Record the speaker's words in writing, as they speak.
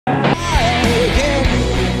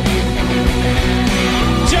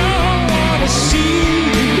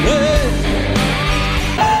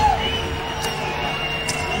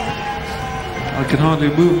can hardly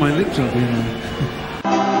move my lips up, you know.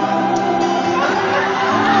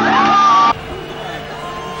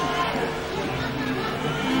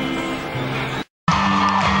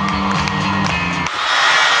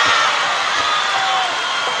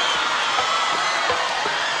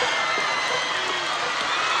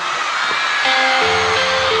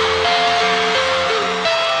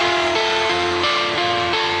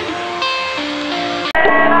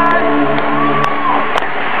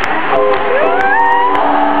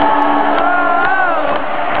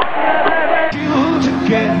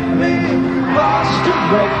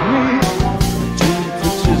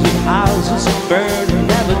 Burning,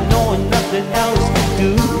 never knowing nothing else to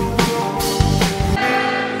do.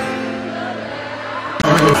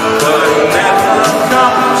 Whatever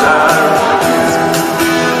comes out,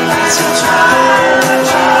 it's a child.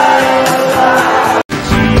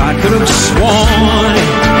 I could have sworn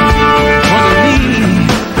it wasn't me.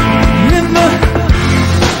 Never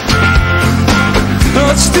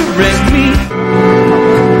thoughts direct me.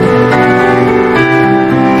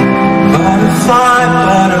 Butterfly,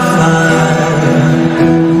 butterfly.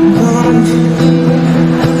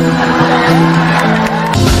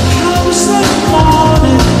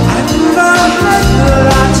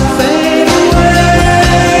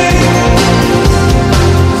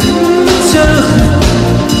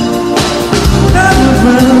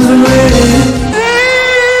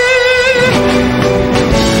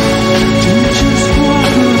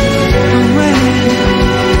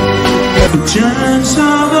 Chance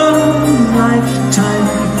of a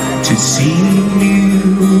lifetime to see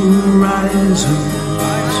you rise up.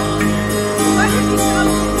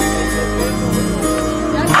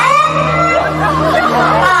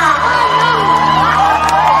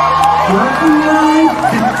 What a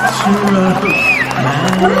picture of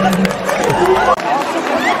man.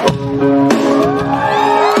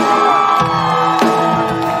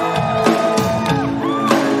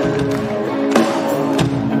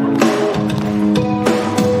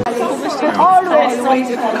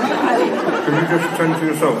 Can you just tend to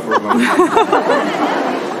yourself for a moment?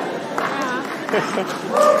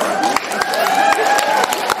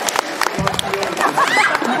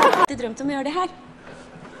 Jeg drømte om å gjøre det her.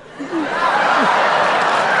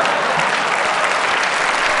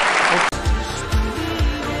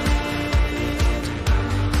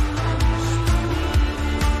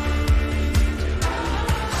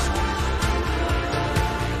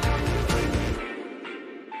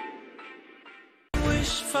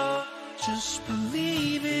 Just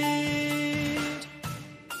believe it.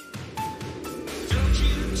 Don't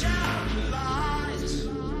you doubt lies.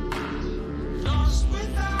 Lost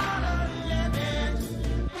without a limit.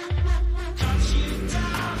 Cut you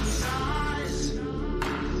down to size.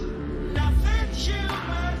 Nothing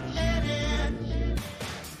human in it.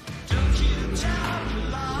 Don't you doubt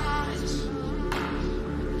lies.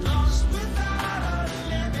 Lost without a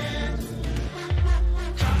limit.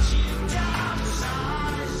 Cut you down to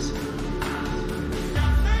size.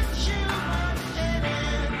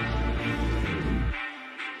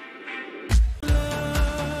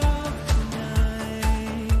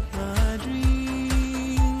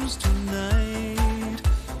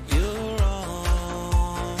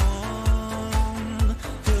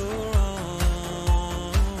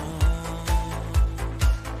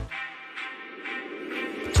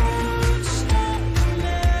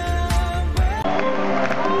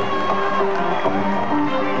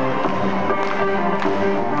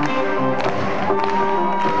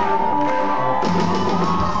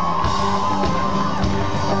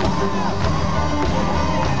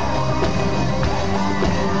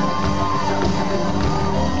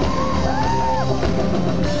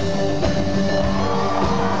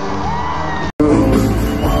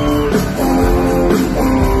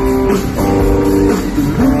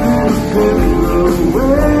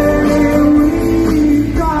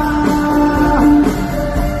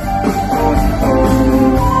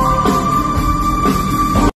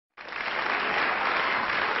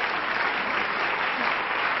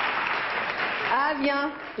 Ah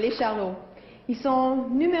bien, les Charlots. Ils sont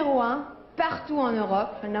numéro 1 partout en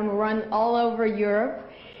Europe, number 1 all over Europe.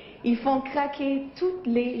 Ils font craquer toutes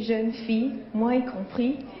les jeunes filles, moi y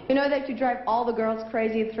compris. You know that you drive all the girls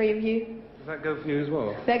crazy, the three of you? Does that go for you as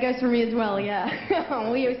well? That goes for me as well, yeah.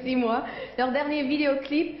 Oui, aussi moi. Leur dernier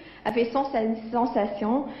vidéoclip a fait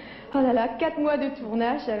sensation. Oh là là, 4 mois de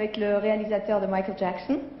tournage avec le réalisateur de Michael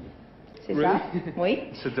Jackson. C'est Really? ça? Oui.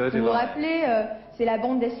 Dirty Vous vous lie. rappelez, c'est la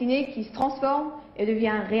bande dessinée qui se transforme et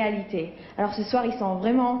devient réalité. Alors ce soir, ils sont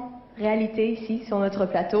vraiment réalité ici sur notre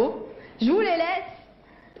plateau. Je vous les laisse.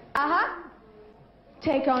 Aha!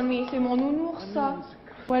 Take on me, c'est mon nounours ça.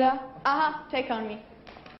 Voilà. Aha, take on me.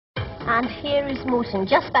 And here is Morten,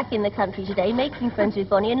 just back in the country today, making friends with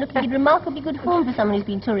Bonnie and looking in remarkably good form for someone who's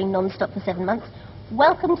been touring non-stop for 7 months.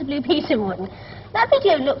 Welcome to Blue Peter, Morten. That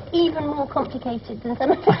video looked even more complicated than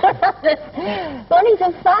some of our others. Bonnie's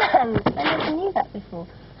a fan. I never knew that before.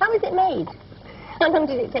 How was it made? How long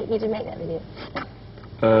did it take you to make that video?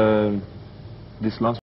 This last